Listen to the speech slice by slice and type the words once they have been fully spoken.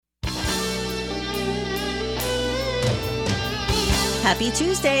Happy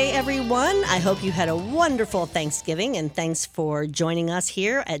Tuesday, everyone. I hope you had a wonderful Thanksgiving, and thanks for joining us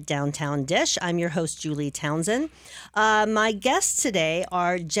here at Downtown Dish. I'm your host, Julie Townsend. My guests today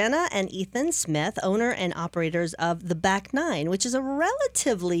are Jenna and Ethan Smith, owner and operators of The Back Nine, which is a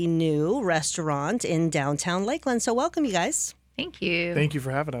relatively new restaurant in downtown Lakeland. So welcome, you guys. Thank you. Thank you for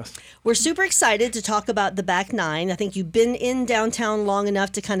having us. We're super excited to talk about The Back Nine. I think you've been in downtown long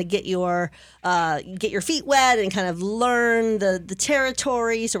enough to kind of get your feet wet and kind of learn the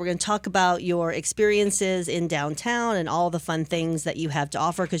territory. So we're going to talk about your experiences in downtown and all the fun things that you have to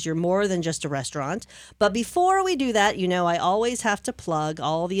offer, because you're more than just a restaurant. But before we do that, I always have to plug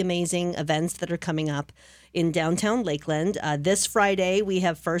all the amazing events that are coming up in downtown Lakeland. This Friday, we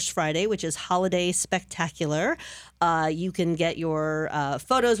have First Friday, which is Holiday Spectacular. You can get your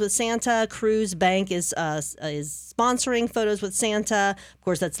photos with Santa. Cruise Bank is sponsoring photos with Santa. Of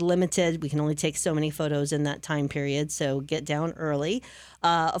course, that's limited. We can only take so many photos in that time period, so get down early.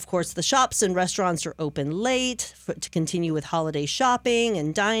 Of course, the shops and restaurants are open late to continue with holiday shopping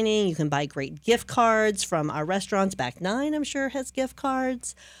and dining. You can buy great gift cards from our restaurants. Back Nine, I'm sure, has gift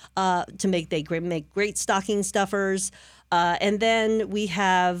cards to make great stocking stuffers. And then we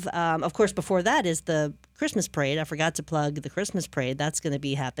have, of course, before that is the Christmas parade. I forgot to plug the Christmas parade. That's going to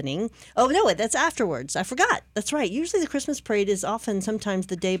be happening. Oh, no, that's afterwards. I forgot. That's right. Usually the Christmas parade is often sometimes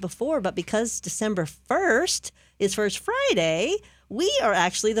the day before, but because December 1st is First Friday, we are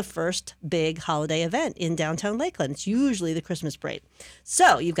actually the first big holiday event in downtown Lakeland. It's usually the Christmas parade.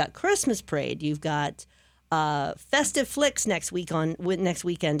 So you've got Christmas parade. You've got Festive Flicks next weekend,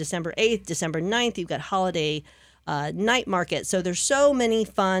 December 8th, December 9th. You've got holiday night market. So there's so many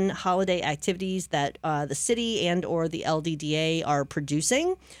fun holiday activities that the city and or the LDDA are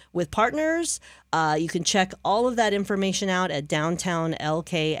producing with partners. You can check all of that information out at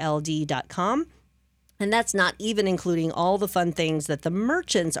downtownlkld.com. And that's not even including all the fun things that the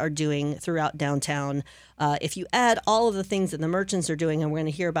merchants are doing throughout downtown. If you add all of the things that the merchants are doing, and we're going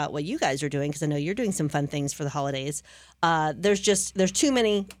to hear about what you guys are doing, because I know you're doing some fun things for the holidays. There's too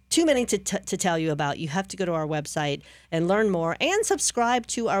many to tell you about. You have to go to our website and learn more and subscribe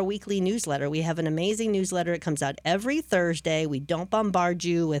to our weekly newsletter. We have an amazing newsletter. It comes out every Thursday. We don't bombard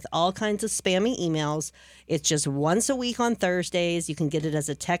you with all kinds of spammy emails. It's just once a week on Thursdays. You can get it as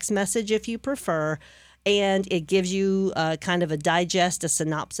a text message if you prefer. And it gives you kind of a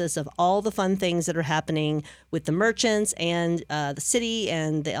synopsis of all the fun things that are happening with the merchants and the city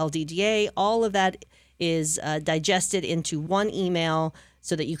and the LDDA. All of that is digested into one email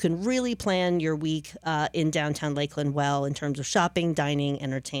so that you can really plan your week in downtown Lakeland well in terms of shopping, dining,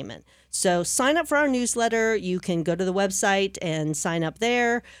 entertainment. So sign up for our newsletter. You can go to the website and sign up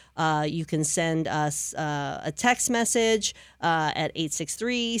there. You can send us a text message at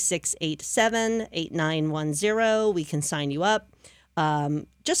 863-687-8910. We can sign you up.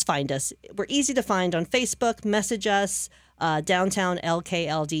 Just find us. We're easy to find on Facebook. Message us,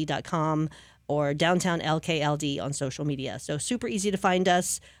 downtownlkld.com. or Downtown LKLD on social media. So super easy to find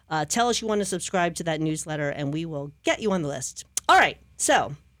us. Tell us you want to subscribe to that newsletter, and we will get you on the list. All right,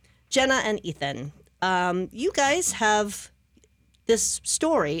 so Jenna and Ethan, you guys have this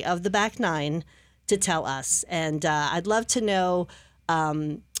story of the Back Nine to tell us, and I'd love to know,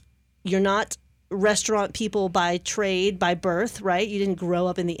 you're not restaurant people by trade, by birth, right? You didn't grow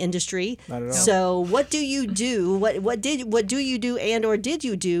up in the industry. Not at all. So what do you do? What do you do, and or did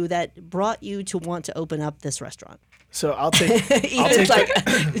you do that brought you to want to open up this restaurant? So I'll take. Ethan's like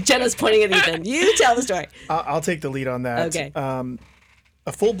Jenna's pointing at Ethan. You tell the story. I'll take the lead on that. Okay.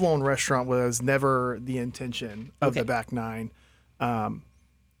 A full-blown restaurant was never the intention of the Back Nine.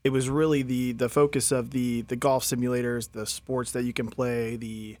 It was really the focus of the golf simulators, the sports that you can play,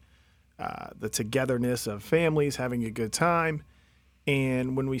 the togetherness of families having a good time.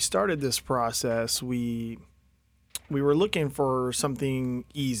 And when we started this process, we were looking for something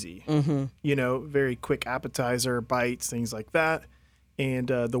easy, very quick appetizer, bites, things like that. And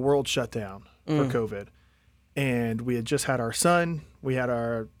the world shut down for COVID. And we had just had our son, we had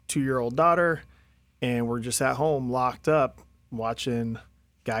our 2-year-old daughter, and we're just at home locked up watching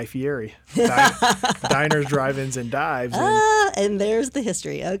Guy Fieri, diners, drive-ins, and dives. And there's the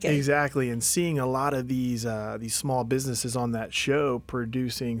history. Okay. Exactly. And seeing a lot of these small businesses on that show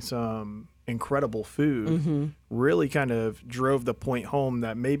producing some incredible food really kind of drove the point home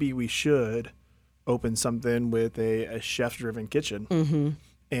that maybe we should open something with a chef-driven kitchen.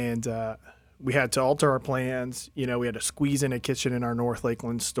 And we had to alter our plans. We had to squeeze in a kitchen in our North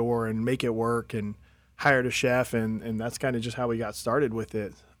Lakeland store and make it work, and hired a chef, and that's kind of just how we got started with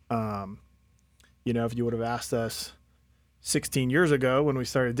it. If you would have asked us 16 years ago when we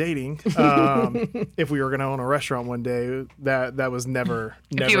started dating, if we were going to own a restaurant one day, that was never.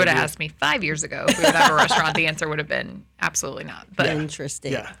 If you would have asked me 5 years ago if we would have a restaurant, the answer would have been absolutely not. But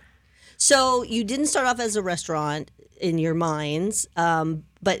Interesting. Yeah. So you didn't start off as a restaurant in your minds,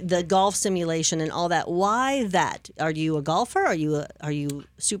 but the golf simulation and all that. Why that? Are you a golfer? Are you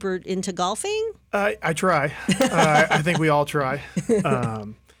super into golfing? I try. I think we all try.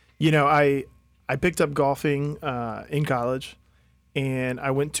 I picked up golfing in college, and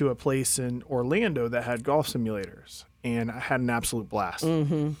I went to a place in Orlando that had golf simulators, and I had an absolute blast.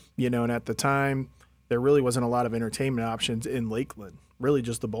 And at the time, there really wasn't a lot of entertainment options in Lakeland, really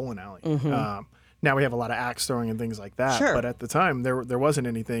just the bowling alley. Now we have a lot of axe throwing and things like that, Sure. but at the time, there wasn't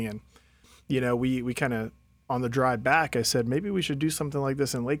anything. And, we kind of, on the drive back, I said, maybe we should do something like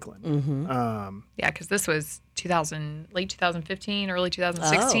this in Lakeland. yeah, because this was late 2015, early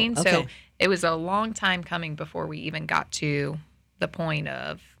 2016. Oh, okay. So it was a long time coming before we even got to the point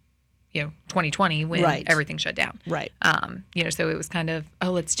of, 2020 when Right. everything shut down. Right. So it was kind of,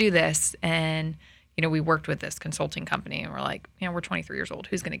 let's do this. And, we worked with this consulting company and we're like, we're 23 years old.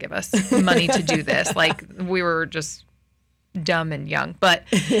 Who's going to give us money to do this? Like we were just dumb and young. But,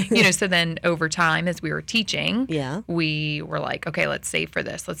 so then over time as we were teaching, Yeah. we were like, okay, let's save for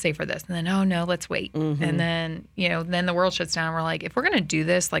this. Let's save for this. And then, oh no, let's wait. And then, then the world shuts down. And we're like, if we're going to do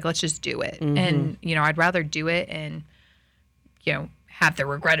this, like, let's just do it. And, I'd rather do it and, have the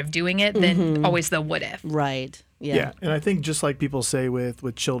regret of doing it than always the what if. Right. Yeah. Yeah. And I think just like people say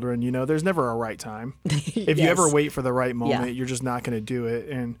with children, there's never a right time. If you Yes. ever wait for the right moment, Yeah. you're just not going to do it.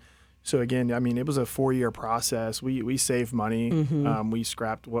 And so again, I mean, it was a 4-year process. We saved money. We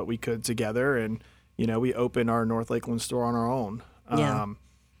scrapped what we could together, and we opened our North Lakeland store on our own. Yeah.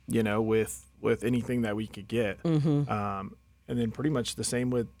 With anything that we could get. And then pretty much the same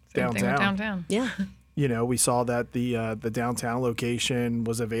with Same thing with downtown. Yeah. We saw that the downtown location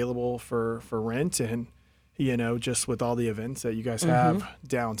was available for rent, and just with all the events that you guys have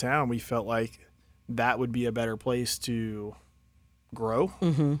downtown, we felt like that would be a better place to grow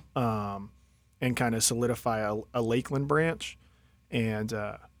and kind of solidify a Lakeland branch. And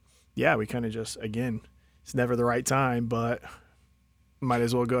we kind of just, again, it's never the right time, but might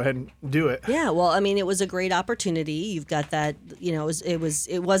as well go ahead and do it. Yeah, well, I mean, it was a great opportunity. You've got that,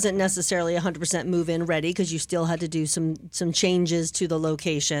 it wasn't necessarily 100% move-in ready because you still had to do some changes to the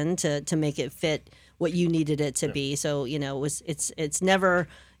location to make it fit what you needed it to be. So, it's never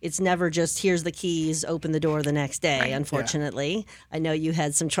just here's the keys, open the door the next day. Right. Unfortunately, I know you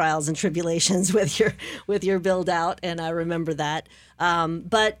had some trials and tribulations with your build out, and I remember that.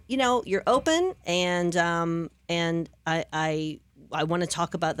 But you're open, and I want to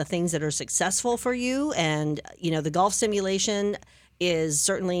talk about the things that are successful for you. And, the golf simulation is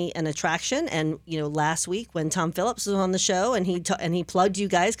certainly an attraction. And, last week when Tom Phillips was on the show and he plugged you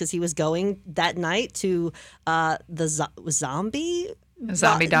guys because he was going that night to the zombie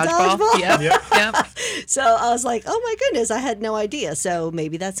dodgeball. Yep. So I was like, oh my goodness, I had no idea. So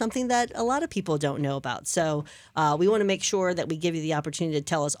maybe that's something that a lot of people don't know about. So we want to make sure that we give you the opportunity to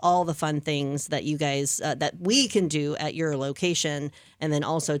tell us all the fun things that you guys, that we can do at your location, and then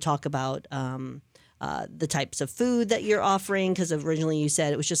also talk about the types of food that you're offering. Because originally you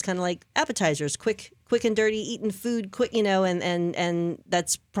said it was just kind of like appetizers, quick and dirty, eating food quick, and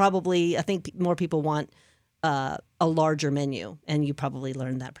that's probably, I think more people want a larger menu, and you probably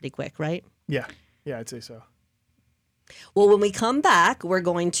learned that pretty quick, right? Yeah, I'd say so. Well, when we come back, we're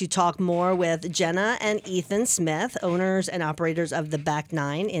going to talk more with Jenna and Ethan Smith, owners and operators of the Back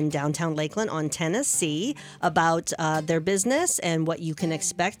Nine in downtown Lakeland on Tennessee, about their business and what you can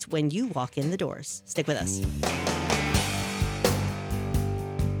expect when you walk in the doors. Stick with us.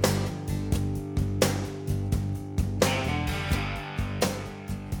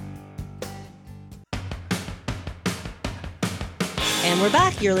 And we're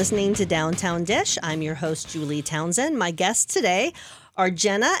back. You're listening to Downtown Dish. I'm your host, Julie Townsend. My guests today are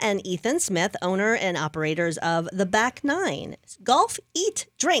Jenna and Ethan Smith, owner and operators of the Back Nine. Golf, eat,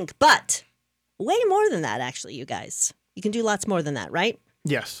 drink, but way more than that, actually, you guys. You can do lots more than that, right?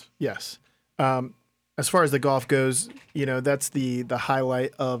 Yes. As far as the golf goes, that's the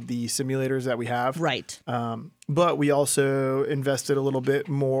highlight of the simulators that we have. Right. But we also invested a little bit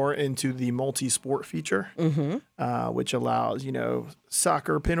more into the multi-sport feature, which allows,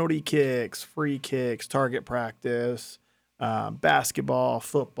 soccer penalty kicks, free kicks, target practice, basketball,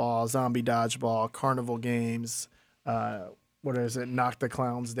 football, zombie dodgeball, carnival games. What is it? Knock the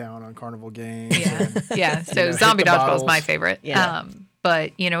clowns down on carnival games. Yeah. So hit zombie the dodgeball bottles. is my favorite. Yeah.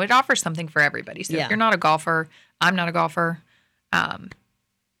 But it offers something for everybody. So Yeah. if you're not a golfer, I'm not a golfer.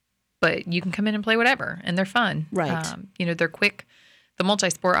 but you can come in and play whatever, and they're fun. Right. They're quick. The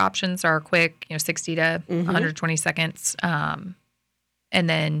multi-sport options are quick, 60 to 120 seconds. And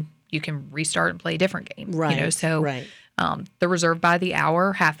then you can restart and play a different game. Right. So they're reserved by the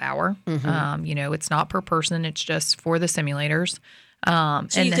hour, half hour. It's not per person. It's just for the simulators.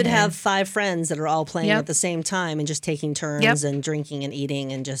 So you could have 5 friends that are all playing Yep. at the same time and just taking turns and drinking and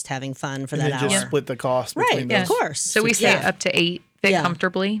eating and just having fun for And that then hour. just split the cost between Right, of those. course. So we say up to 8 fit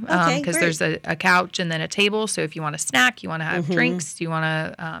comfortably Okay, because great. there's a couch and then a table. So if you want to snack, you want to have drinks, you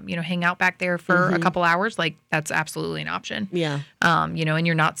want to hang out back there for a couple hours, like that's absolutely an option. Yeah. And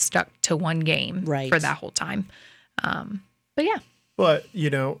you're not stuck to one game for that whole time. But yeah. But,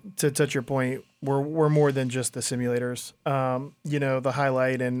 to touch your point, we're more than just the simulators. The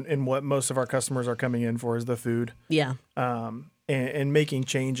highlight and what most of our customers are coming in for is the food. Yeah. And making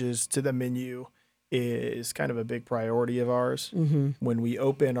changes to the menu is kind of a big priority of ours. When we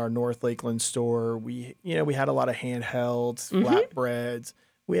opened our North Lakeland store, we had a lot of handhelds, flatbreads.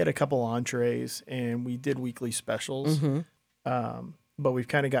 We had a couple entrees, and we did weekly specials. But we've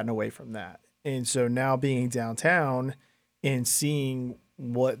kind of gotten away from that. And so now being downtown and seeing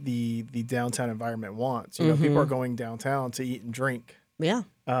what the downtown environment wants, people are going downtown to eat and drink. Yeah.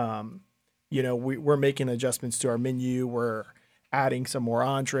 We're making adjustments to our menu. We're adding some more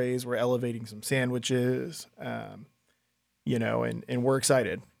entrees. We're elevating some sandwiches. And we're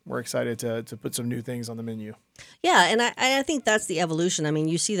excited. We're excited to put some new things on the menu. Yeah, and I think that's the evolution. I mean,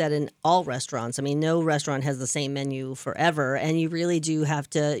 you see that in all restaurants. I mean, no restaurant has the same menu forever, and you really do have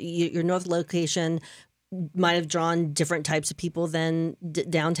to. Your North location might have drawn different types of people than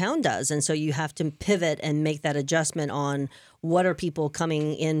downtown does, and so you have to pivot and make that adjustment on what are people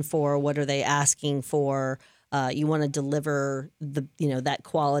coming in for, what are they asking for. You want to deliver that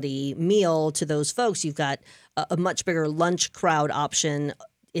quality meal to those folks. You've got a much bigger lunch crowd option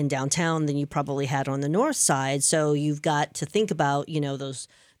in downtown than you probably had on the north side. So you've got to think about, those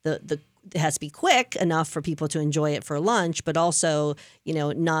it has to be quick enough for people to enjoy it for lunch, but also,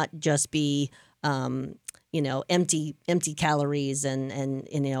 not just be empty calories and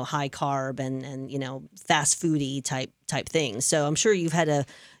high carb and fast foody type things. So I'm sure you've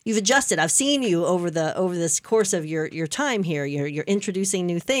adjusted. I've seen you over this course of your time here. You're introducing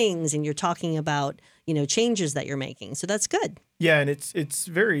new things and you're talking about changes that you're making. So that's good. Yeah, and it's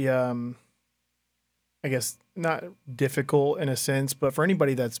very I guess not difficult in a sense, but for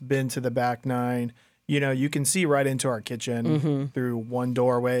anybody that's been to the back nine, you can see right into our kitchen through one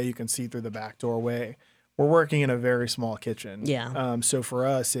doorway. You can see through the back doorway. We're working in a very small kitchen. Yeah. So for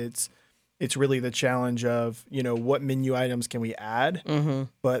us, it's really the challenge of, what menu items can we add,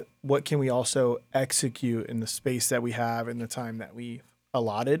 but what can we also execute in the space that we have and the time that we've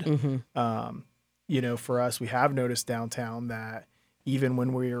allotted. For us, we have noticed downtown that even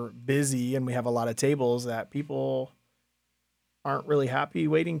when we're busy and we have a lot of tables, that people aren't really happy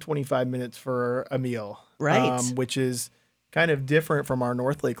waiting 25 minutes for a meal. Right. Which is kind of different from our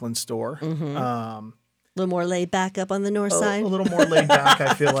North Lakeland store. A little more laid back up on the north side. A little more laid back,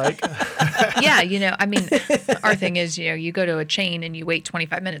 I feel like. Yeah, our thing is, you go to a chain and you wait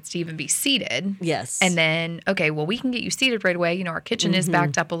 25 minutes to even be seated. Yes. And then, okay, well, we can get you seated right away. Our kitchen is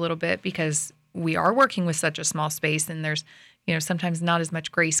backed up a little bit because we are working with such a small space, and there's, sometimes not as much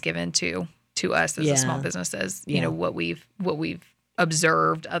grace given to us as a small business as, what we've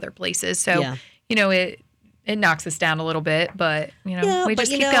observed other places. So, it knocks us down a little bit, but we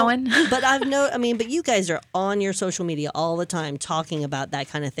just keep going. But you guys are on your social media all the time talking about that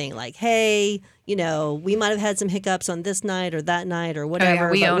kind of thing. Like, hey, we might have had some hiccups on this night or that night or whatever.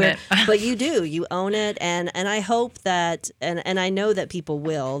 We own it. But you own it, and I hope that, and I know that people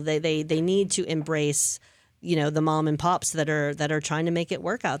will. They need to embrace, the mom and pops that are trying to make it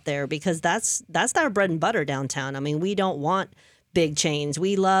work out there, because that's our bread and butter downtown. I mean, we don't want big chains.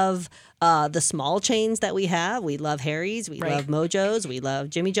 We love the small chains that we have. We love Harry's. We love Mojo's. We love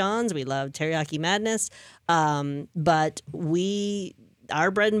Jimmy John's. We love Teriyaki Madness. But our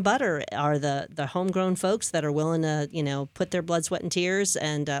bread and butter are the homegrown folks that are willing to, put their blood, sweat, and tears,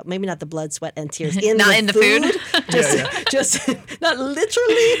 and maybe not the blood, sweat, and tears in not the in the food. Just not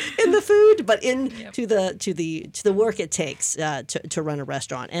literally in the food, but to the work it takes to run a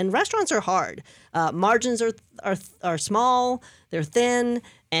restaurant. And restaurants are hard. Margins are small. They're thin,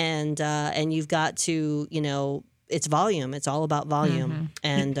 and you've got to, it's volume. It's all about volume,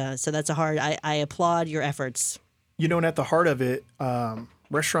 and so that's I applaud your efforts. And at the heart of it,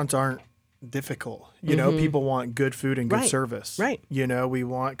 restaurants aren't difficult. People want good food and good service. Right. We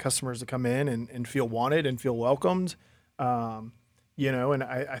want customers to come in and feel wanted and feel welcomed. And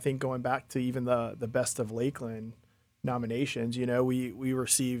I think going back to even the Best of Lakeland nominations,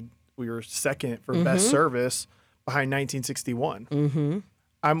 we We were second for best service behind 1961.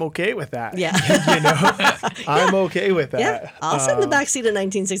 I'm okay with that. Yeah. I'm okay with that. Yeah. I'll sit in the backseat of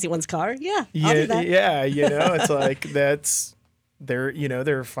 1961's car. Yeah. I'll do that. Yeah, it's like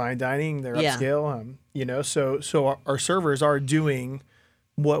they're fine dining, they're Yeah. upscale, so our servers are doing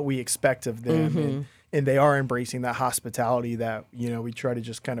what we expect of them, and they are embracing that hospitality that we try to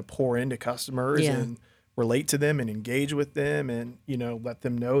just kind of pour into customers and relate to them and engage with them, and let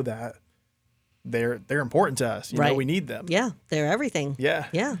them know that they're important to us. Right. We need them. Yeah, they're everything. Yeah.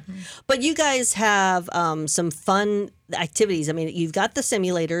 Yeah. But you guys have some fun activities. I mean, you've got the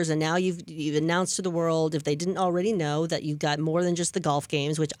simulators, and now you've announced to the world, if they didn't already know, that you've got more than just the golf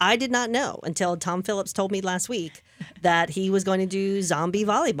games, which I did not know until Tom Phillips told me last week that he was going to do zombie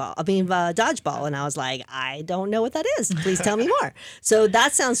dodgeball. And I was like, I don't know what that is. Please tell me more. So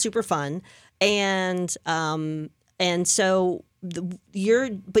that sounds super fun. And so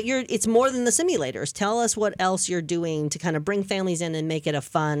it's more than the simulators. Tell us what else you're doing to kind of bring families in and make it a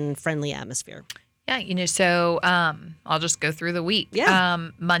fun, friendly atmosphere. Yeah, so I'll just go through the week. Yeah.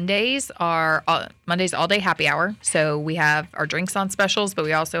 Mondays all day happy hour. So we have our drinks on specials, but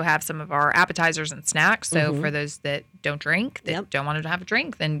we also have some of our appetizers and snacks. So for those that don't drink, that don't want to have a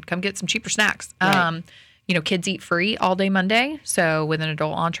drink, then come get some cheaper snacks. Right. Kids eat free all day Monday. So with an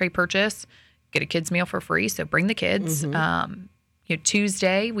adult entree purchase, get a kid's meal for free. So bring the kids.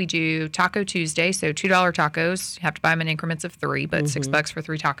 Tuesday, we do Taco Tuesday. So $2 tacos. You have to buy them in increments of 3, but $6 for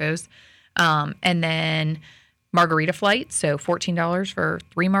 3 tacos. And then margarita flights. So $14 for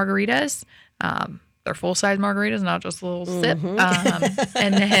 3 margaritas. They're full-size margaritas, not just a little sip.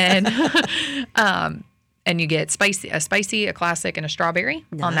 And then, and you get a spicy, a classic, and a strawberry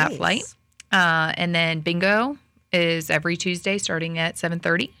on that flight. And then bingo is every Tuesday starting at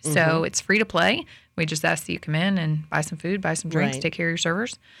 7:30. So it's free to play. We just ask that you come in and buy some food, buy some drinks, take care of your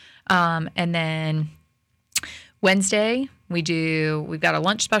servers. And then Wednesday, we've got a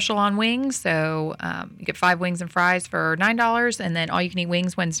lunch special on wings. So you get 5 wings and fries for $9, and then all you can eat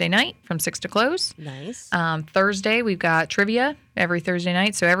wings Wednesday night from 6 to close. Nice. Thursday, we've got trivia every Thursday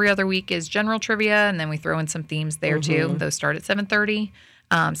night. So every other week is general trivia, and then we throw in some themes there too. Those start at 7:30.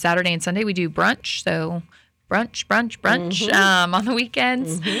 Saturday and Sunday, we do brunch. So brunch on the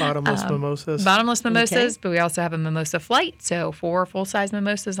weekends. Bottomless mimosas. Bottomless mimosas, but we also have a mimosa flight. So 4 full-size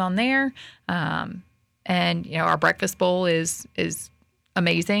mimosas on there. And our breakfast bowl is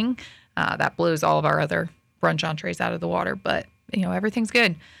amazing. That blows all of our other brunch entrees out of the water, but everything's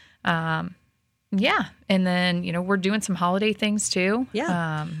good. And then we're doing some holiday things too.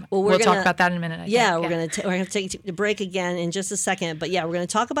 Yeah. We'll talk about that in a minute. I think. We're gonna take the break again in just a second, but we're gonna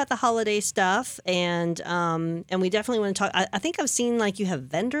talk about the holiday stuff, and we definitely want to talk. I think I've seen you have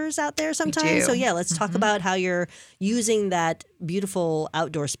vendors out there sometimes. So let's talk about how you're using that beautiful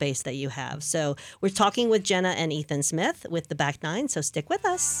outdoor space that you have. So we're talking with Jenna and Ethan Smith with the Back Nine. So stick with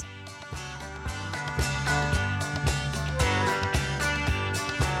us.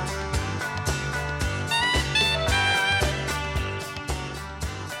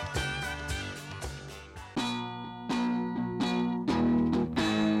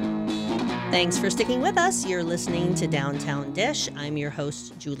 Thanks for sticking with us. You're listening to Downtown Dish. I'm your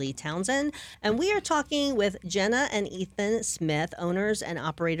host, Julie Townsend, and we are talking with Jenna and Ethan Smith, owners and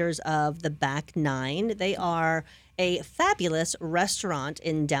operators of the Back Nine. They are a fabulous restaurant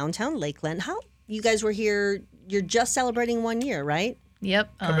in downtown Lakeland. How you guys were here? You're just celebrating 1 year, right?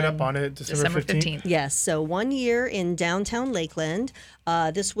 Yep. Coming up on it, December 15th. Yes, so 1 year in downtown Lakeland.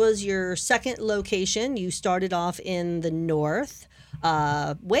 This was your second location. You started off in the north.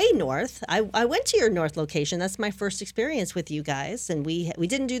 Way north. I went to your north location. That's my first experience with you guys, and we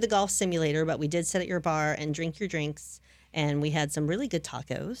didn't do the golf simulator, but we did sit at your bar and drink your drinks, and we had some really good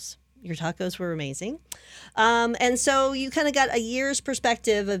tacos. Your tacos were amazing. And so you kind of got a year's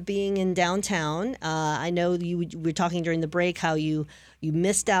perspective of being in downtown. I know you were talking during the break how you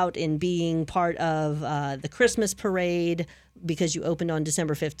missed out in being part of the Christmas parade because you opened on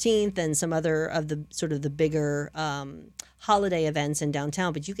December 15th and some other of the sort of the bigger holiday events in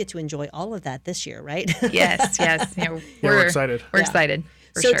downtown, but you get to enjoy all of that this year, right? Yes. We're excited. We're excited.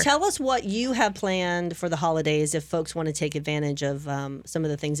 So tell us what you have planned for the holidays if folks want to take advantage of some of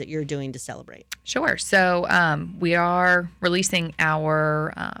the things that you're doing to celebrate. Sure. So we are releasing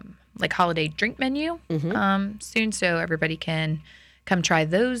our holiday drink menu soon, so everybody can come try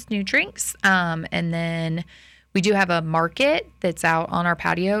those new drinks. And then we do have a market that's out on our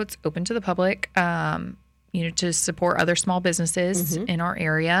patio. It's open to the public. To support other small businesses in our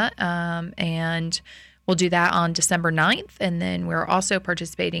area. And we'll do that on December 9th. And then we're also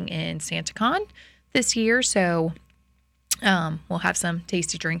participating in SantaCon this year. So We'll have some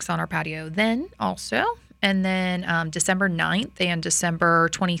tasty drinks on our patio then also. And then December 9th and December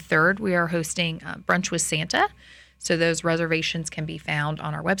 23rd, we are hosting Brunch with Santa. So those reservations can be found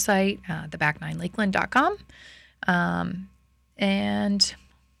on our website, theback9lakeland.com. And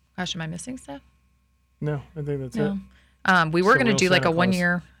gosh, am I missing stuff? No, I think that's No. it. We were So going to real do like Santa a Claus.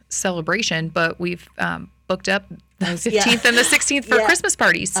 1-year celebration, but we've booked up the 15th Yeah. and the 16th for Yeah. Christmas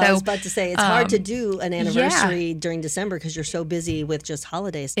parties. So I was about to say it's hard to do an anniversary during December because you're so busy with just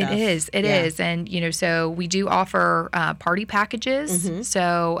holiday stuff. It is. It is. And, so we do offer party packages. Mm-hmm.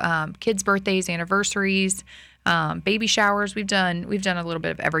 So kids' birthdays, anniversaries, baby showers. We've done a little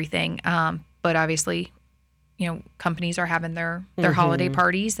bit of everything. But obviously, companies are having their holiday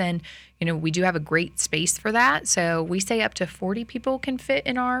parties, and, we do have a great space for that. So we say up to 40 people can fit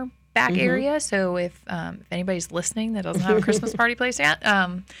in our back area. So if anybody's listening that doesn't have a Christmas party place yet,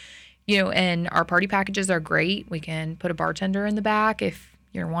 and our party packages are great. We can put a bartender in the back if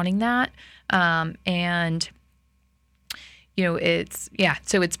you're wanting that. And, so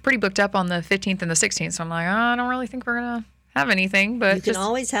it's pretty booked up on the 15th and the 16th. So I'm like, I don't really think we're going to have anything, but You can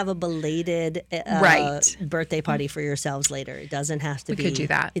always have a belated Right. birthday party for yourselves later. It doesn't have to be. We could do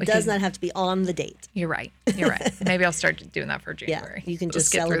that. It We does could- not have to be on the date. You're right. Maybe I'll start doing that for Yeah, January. you can Let's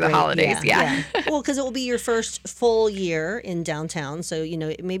just get celebrate through the holidays. Yeah. Well, because it will be your first full year in downtown. So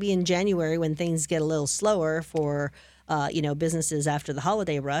maybe in January when things get a little slower for businesses after the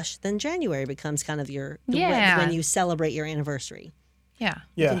holiday rush, then January becomes kind of when you celebrate your anniversary. Yeah.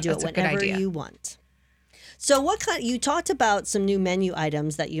 You can do That's it a good whenever idea. you want. So you talked about some new menu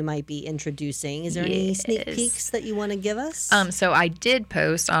items that you might be introducing. Is there any sneak Yes. peeks that you want to give us? So I did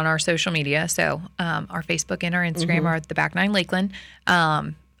post on our social media. So our Facebook and our Instagram are at the Back Nine Lakeland.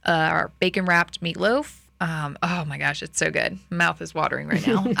 Our bacon wrapped meatloaf. Oh my gosh, it's so good. Mouth is watering right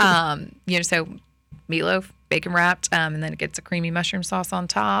now. So meatloaf, bacon wrapped, and then it gets a creamy mushroom sauce on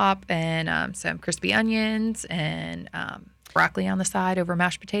top, and some crispy onions, and broccoli on the side over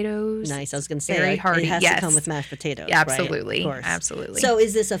mashed potatoes. Nice. I was going to say Very hearty. it has Yes. to come with mashed potatoes. Yeah, right? absolutely. Of course. Absolutely. So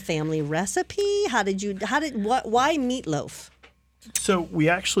is this a family recipe? Why meatloaf? So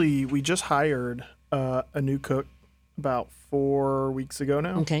we just hired a new cook about 4 weeks ago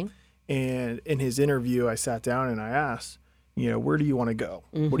now. Okay. And in his interview, I sat down and I asked, where do you want to go?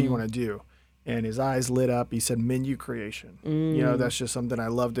 What do you want to do? And his eyes lit up. He said, menu creation. That's just something I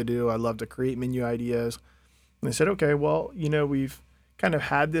love to do. I love to create menu ideas. And I said, okay, well, we've kind of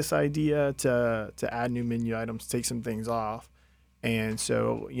had this idea to add new menu items, take some things off. And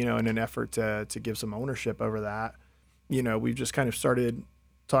so, in an effort to give some ownership over that, we've just kind of started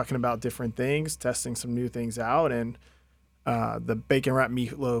talking about different things, testing some new things out. And the bacon wrapped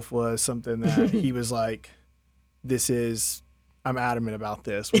meatloaf was something that he was like, I'm adamant about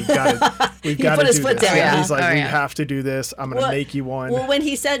this. We've got to put do his foot this. down. Yeah, Yeah. he's like, Oh, we yeah. have to do this. I'm going to make you one. Well, when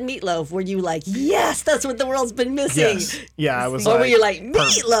he said meatloaf, were you like, yes, that's what the world's been missing? Yes. Yeah, I was Or like, were you like,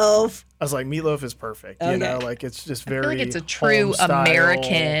 meatloaf? I was like, meatloaf is perfect. Okay. Like it's just I very feel like it's a true home style.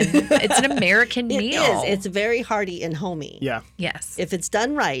 American. It's an American It meal. is. It's very hearty and homey. Yeah. Yes. If it's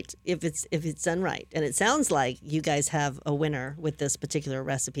done right, if it's done right. And it sounds like you guys have a winner with this particular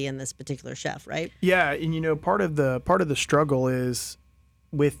recipe and this particular chef, right? Yeah, and part of the struggle is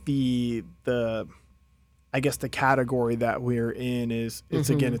with the I guess the category that we're in is it's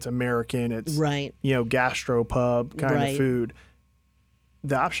again it's American, it's Right. gastropub kind Right. of food.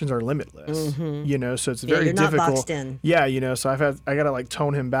 The options are limitless, so it's Yeah, very you're not difficult. boxed in. Yeah, so I gotta like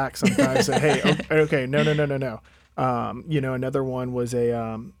tone him back sometimes. Say, hey, okay, no. Another one was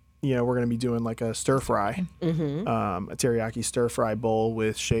we're gonna be doing like a stir fry, a teriyaki stir fry bowl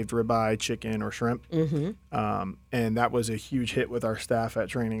with shaved ribeye, chicken or shrimp, and that was a huge hit with our staff at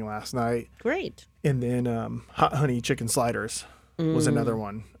training last night. Great. And then hot honey chicken sliders was another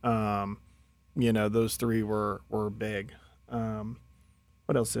one. Those three were big.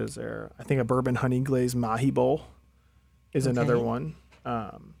 What else is there? I think a bourbon honey glazed mahi bowl is another one.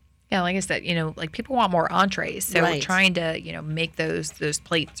 Yeah, like I said, like people want more entrees, so Right. we're trying to, make those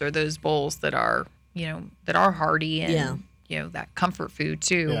plates or those bowls that are, that are hearty and that comfort food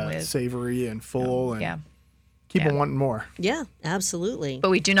too. Yeah, with, savory and full, and yeah, keep Yeah. them wanting more. Yeah, absolutely. but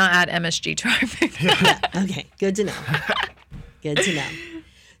we do not add MSG to our food. Yeah. Okay. Good to know. Good to know.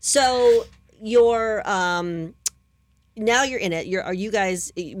 So you're now you're in it. Are you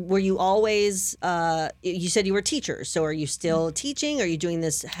guys? Were you always? You said you were teachers. So are you still teaching? Are you doing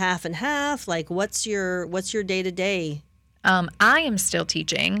this half and half? Like, what's your day to day I am still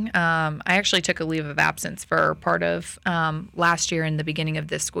teaching. I actually took a leave of absence for part of last year and the beginning of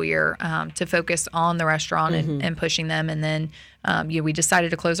this school year to focus on the restaurant and pushing them. And then, we decided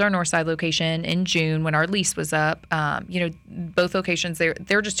to close our Northside location in June when our lease was up. Both locations,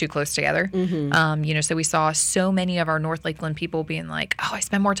 they're just too close together. So we saw so many of our North Lakeland people being like, oh, I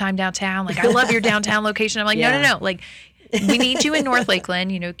spend more time downtown. Like, I love your downtown location. I'm like, no. Like, we need you in North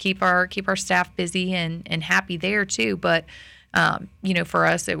Lakeland, keep our staff busy and happy there too. But, for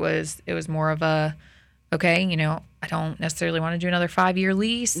us, it was more of a, okay, I don't necessarily want to do another 5-year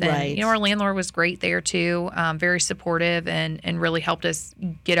lease. And, Right. Our landlord was great there too, very supportive and really helped us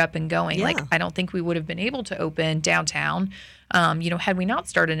get up and going. Yeah. Like, I don't think we would have been able to open downtown, had we not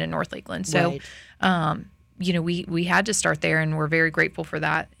started in North Lakeland. So, Right. we had to start there, and we're very grateful for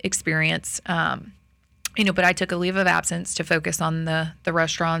that experience. But I took a leave of absence to focus on the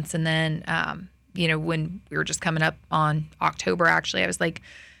restaurants. And then, when we were just coming up on October, actually, I was like,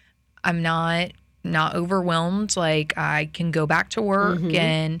 I'm not overwhelmed. Like, I can go back to work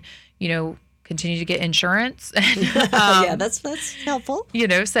and, continue to get insurance. Yeah, that's helpful.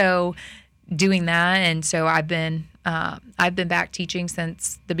 So doing that. And so I've been back teaching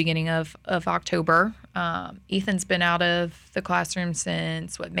since the beginning of October. Ethan's been out of the classroom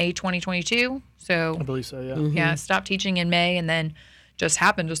since May 2022. So I believe so, yeah. yeah, stopped teaching in May and then just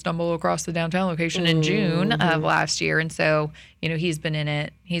happened to stumble across the downtown location in June of last year. And so, he's been in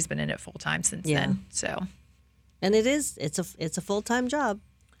it full time since then. So, And it's a full-time job.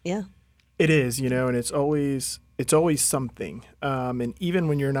 Yeah. It is, and it's always something. And even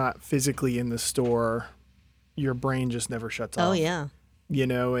when you're not physically in the store, your brain just never shuts off. Oh, yeah.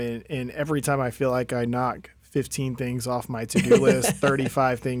 And every time I feel like I knock 15 things off my to-do list,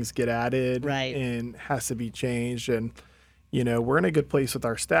 35 things get added Right. and has to be changed. And, we're in a good place with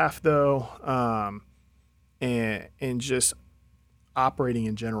our staff though. And just operating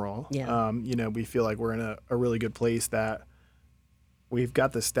in general. Yeah. We feel like we're in a really good place that we've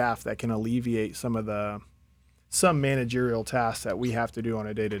got the staff that can alleviate some managerial tasks that we have to do on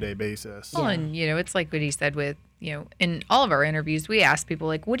a day-to-day basis. well, and it's like what he said with, in all of our interviews, we ask people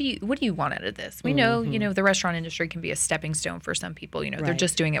like, what do you want out of this? We know, the restaurant industry can be a stepping stone for some people. They're Right.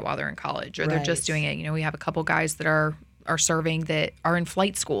 just doing it while they're in college, or they're Right. just doing it. We have a couple guys that are serving that are in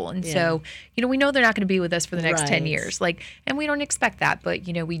flight school. And Yeah. so, we know they're not going to be with us for the next 10 Right. years. Like, and we don't expect that, but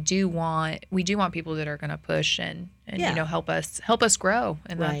we do want people that are going to push and Yeah. help us grow.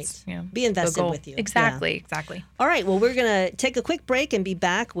 And Right. that's, Be the invested goal. with you. Exactly. All right. Well, we're going to take a quick break and be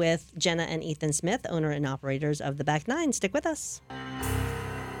back with Jenna and Ethan Smith, owner and operators of the Back Nine. Stick with us.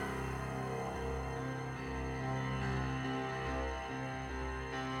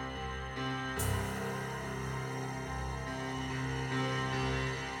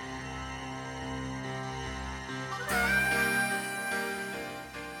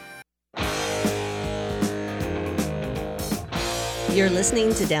 You're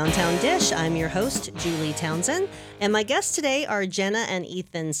listening to Downtown Dish. I'm your host, Julie Townsend, and my guests today are Jenna and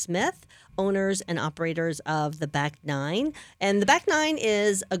Ethan Smith, owners and operators of the Back Nine. And the Back Nine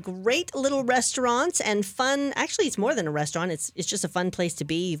is a great little restaurant and fun. Actually, it's more than a restaurant. It's just a fun place to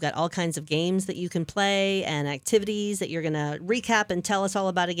be. You've got all kinds of games that you can play and activities that you're going to recap and tell us all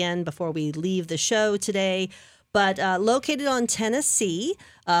about again before we leave the show today. But located on Tennessee,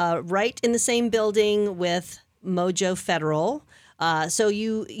 right in the same building with Mojo Federal. So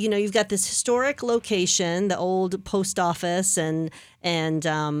you've got this historic location, the old post office, and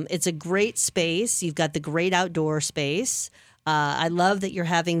it's a great space. You've got the great outdoor space. I love that you're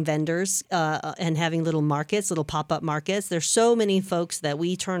having vendors and having little markets, little pop-up markets. There's so many folks that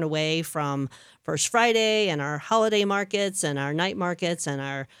we turn away from First Friday and our holiday markets and our night markets and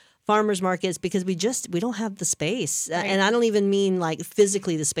our farmers markets because we don't have the space. Right. And I don't even mean like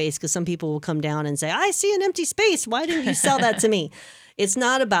physically the space, because some people will come down and say, I see an empty space. Why didn't you sell that to me? It's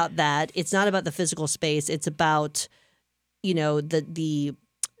not about that. It's not about the physical space. It's about, the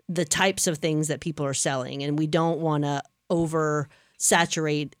types of things that people are selling. And we don't want to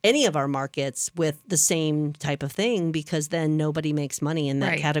oversaturate any of our markets with the same type of thing, because then nobody makes money in that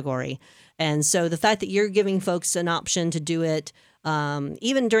Right. category. And so the fact that you're giving folks an option to do it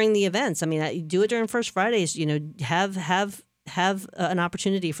even during the events. I mean, do it during First Fridays. Have an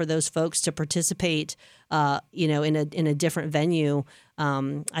opportunity for those folks to participate. In a different venue.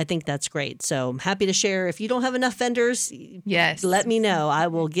 I think that's great. So I'm happy to share. If you don't have enough vendors, Yes. let me know. I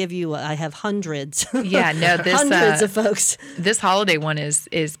will give you. I have hundreds. Yeah, no, this hundreds of folks. This holiday one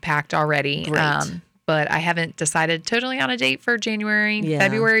is packed already. Great. But I haven't decided totally on a date for January. Yeah.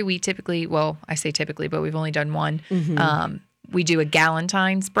 February, we typically, well, I say typically, but we've only done one. We do a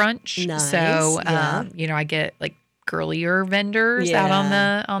Galentine's brunch. Nice, So, yeah. I get like girlier vendors out on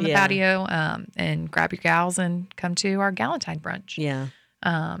the Yeah. patio, and grab your gals and come to our Galentine brunch. Yeah.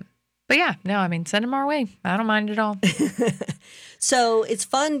 But yeah, no, I mean, send them our way. I don't mind at all. So it's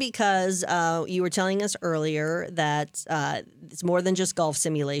fun because you were telling us earlier that it's more than just golf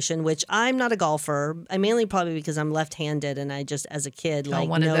simulation, which I'm not a golfer. I mainly probably because I'm left-handed, and I just as a kid like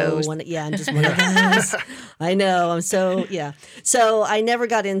one of those. Yeah, I'm just one of those. I know. I'm so yeah. So I never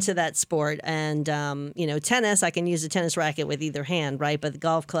got into that sport, and tennis. I can use a tennis racket with either hand, right? But the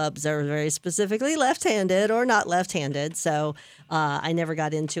golf clubs are very specifically left-handed or not left-handed, so I never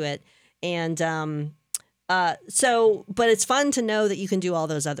got into it, and. But it's fun to know that you can do all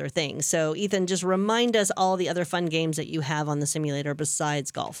those other things. So, Ethan, just remind us all the other fun games that you have on the simulator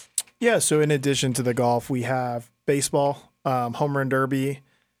besides golf. Yeah, so in addition to the golf, we have baseball, home run derby.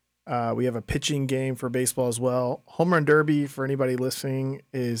 We have a pitching game for baseball as well. Home run derby, for anybody listening,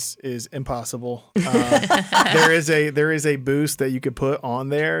 is impossible. There is a boost that you could put on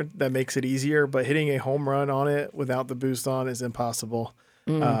there that makes it easier, but hitting a home run on it without the boost on is impossible.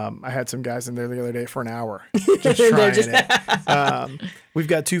 I had some guys in there the other day for an hour just trying it. We've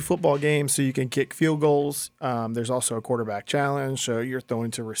got 2 football games, so you can kick field goals. There's also a quarterback challenge, so you're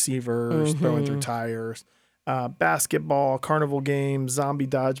throwing to receivers, throwing through tires. Basketball, carnival games, zombie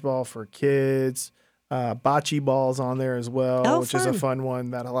dodgeball for kids, bocce balls on there as well, which is a fun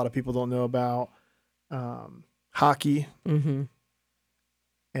one that a lot of people don't know about. Hockey, and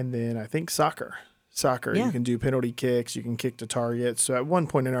then I think soccer. Yeah. You can do penalty kicks. You can kick to targets. So at one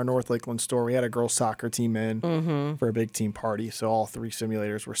point in our North Lakeland store, we had a girls soccer team in for a big team party. So all 3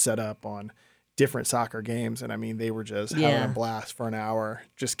 simulators were set up on different soccer games. And I mean, they were just having a blast for an hour,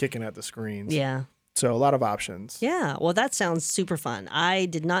 just kicking at the screens. Yeah. So a lot of options. Yeah. Well, that sounds super fun. I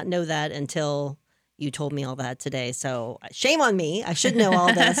did not know that until you told me all that today. So shame on me. I should know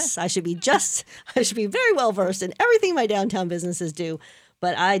all this. I should be very well versed in everything my downtown businesses do.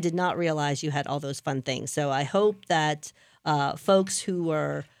 But I did not realize you had all those fun things. So I hope that folks who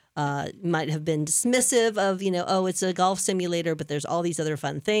are might have been dismissive of, it's a golf simulator, but there's all these other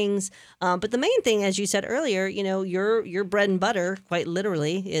fun things. But the main thing, as you said earlier, your bread and butter, quite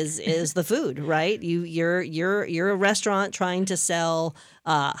literally, is the food, right? You're a restaurant trying to sell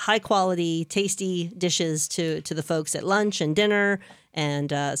high quality, tasty dishes to the folks at lunch and dinner,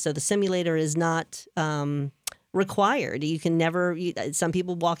 and so the simulator is not. Required. You can never. Some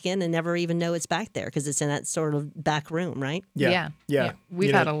people walk in and never even know it's back there because it's in that sort of back room, right? Yeah.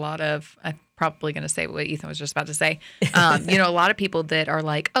 We've had a lot of. I'm probably going to say what Ethan was just about to say. A lot of people that are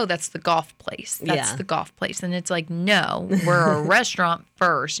like, "Oh, that's the golf place. That's the golf place," and it's like, no, we're a restaurant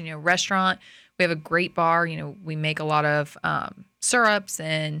first. Restaurant. We have a great bar. We make a lot of syrups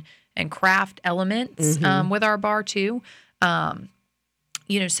and craft elements with our bar too.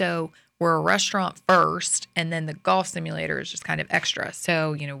 So. We're a restaurant first, and then the golf simulator is just kind of extra.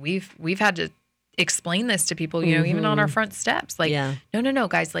 So, we've had to explain this to people, even on our front steps. Like, no,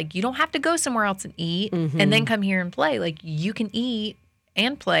 guys, like, you don't have to go somewhere else and eat and then come here and play. Like, you can eat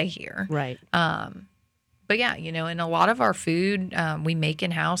and play here. Right. But yeah, and a lot of our food we make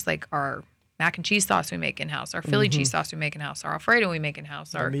in-house, like our mac and cheese sauce we make in-house, our Philly cheese sauce we make in-house, our Alfredo we make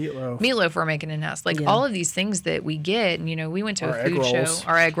in-house, our meatloaf we're making in-house. Like all of these things that we get, and, we went to a food show.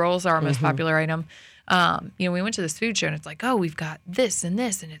 Our egg rolls are our most popular item. We went to this food show and it's like, oh, we've got this and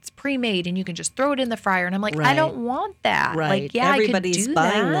this and it's pre-made and you can just throw it in the fryer. And I'm like, I don't want that. Right. Like, everybody's I could do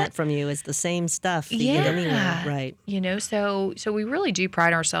buying that from you. It's the same stuff that you get anywhere. Right. So we really do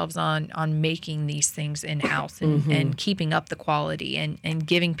pride ourselves on making these things in-house and keeping up the quality and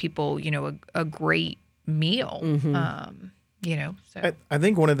giving people, a great meal. So I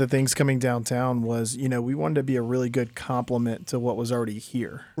think one of the things coming downtown was, we wanted to be a really good complement to what was already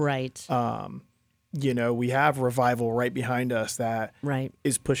here. Right. We have Revival right behind us that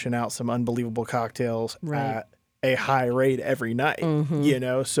is pushing out some unbelievable cocktails at a high rate every night,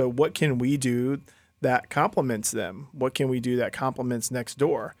 So what can we do that complements them? What can we do that complements Next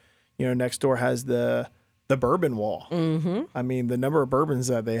Door? Next Door has the bourbon wall. I mean, the number of bourbons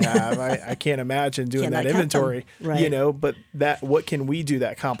that they have, I can't imagine doing that inventory, but what can we do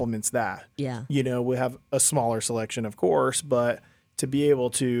that complements that? Yeah. We have a smaller selection, of course, but to be able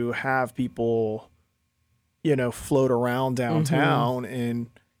to have people float around downtown and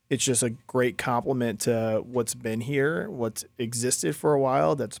it's just a great compliment to what's been here, what's existed for a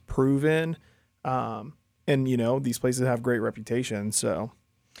while, that's proven. And, these places have great reputations. So,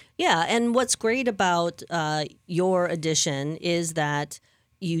 yeah. And what's great about your addition is that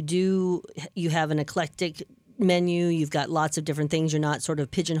you have an eclectic menu. You've got lots of different things. You're not sort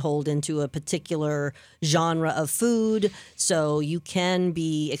of pigeonholed into a particular genre of food. So you can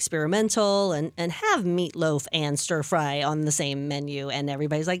be experimental and have meatloaf and stir fry on the same menu. And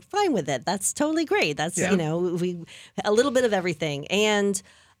everybody's like, fine with it. That's totally great. That's, Yeah. you know, a little bit of everything. And,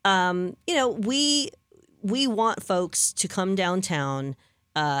 you know, we want folks to come downtown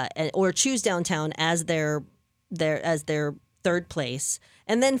or choose downtown as their third place,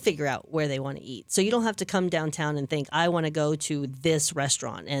 and then figure out where they want to eat. So you don't have to come downtown and think, I want to go to this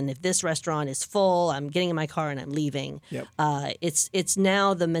restaurant, and if this restaurant is full, I'm getting in my car and I'm leaving. Yep. It's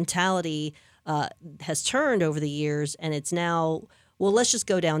now the mentality has turned over the years, and it's now, well, let's just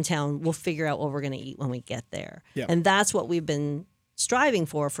go downtown. We'll figure out what we're going to eat when we get there. Yep. And that's what we've been striving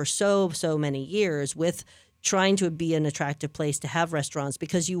for so many years, with trying to be an attractive place to have restaurants,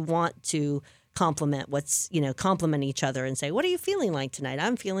 because you want to complement each other and say, what are you feeling like tonight?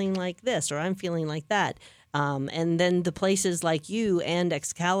 I'm feeling like this, or I'm feeling like that. And then the places like you and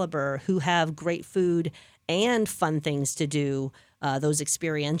Excalibur, who have great food and fun things to do, those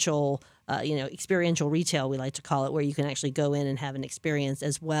experiential retail, we like to call it, where you can actually go in and have an experience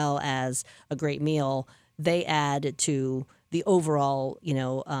as well as a great meal. They add to the overall,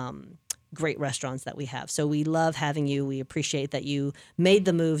 great restaurants that we have. So we love having you. We appreciate that you made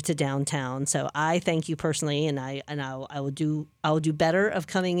the move to downtown. So I thank you personally, and I will do better of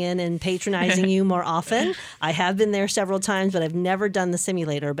coming in and patronizing you more often. I have been there several times, but I've never done the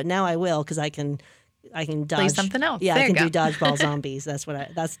simulator. But now I will, because I can dodge Play something else. Yeah, There I you can go. do dodgeball zombies. That's what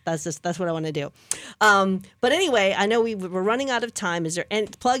I want to do. But anyway, I know we're running out of time.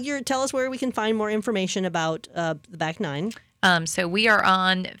 Tell us where we can find more information about the Back Nine. So we are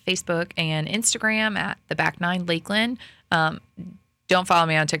on Facebook and Instagram at the Back Nine Lakeland. Don't follow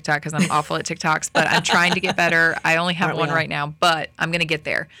me on TikTok because I'm awful at TikToks, but I'm trying to get better. I only have Aren't we one all? right now, but I'm going to get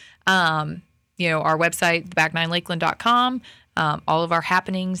there. Our website, theback9lakeland.com. All of our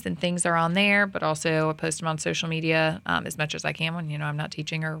happenings and things are on there, but also I post them on social media as much as I can when, I'm not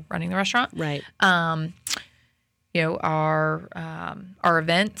teaching or running the restaurant. Right. Our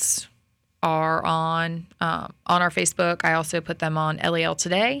events are on our Facebook. I also put them on LAL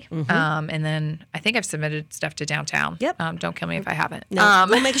Today, and then I think I've submitted stuff to downtown. Yep. Don't kill me if I haven't. No,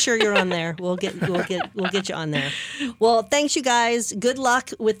 we'll make sure you're on there. We'll get you on there. Well, thanks you guys. Good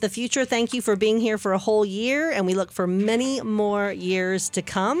luck with the future. Thank you for being here for a whole year, and we look for many more years to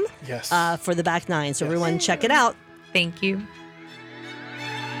come. Yes. For the Back Nine. So everyone, check it out. Thank you.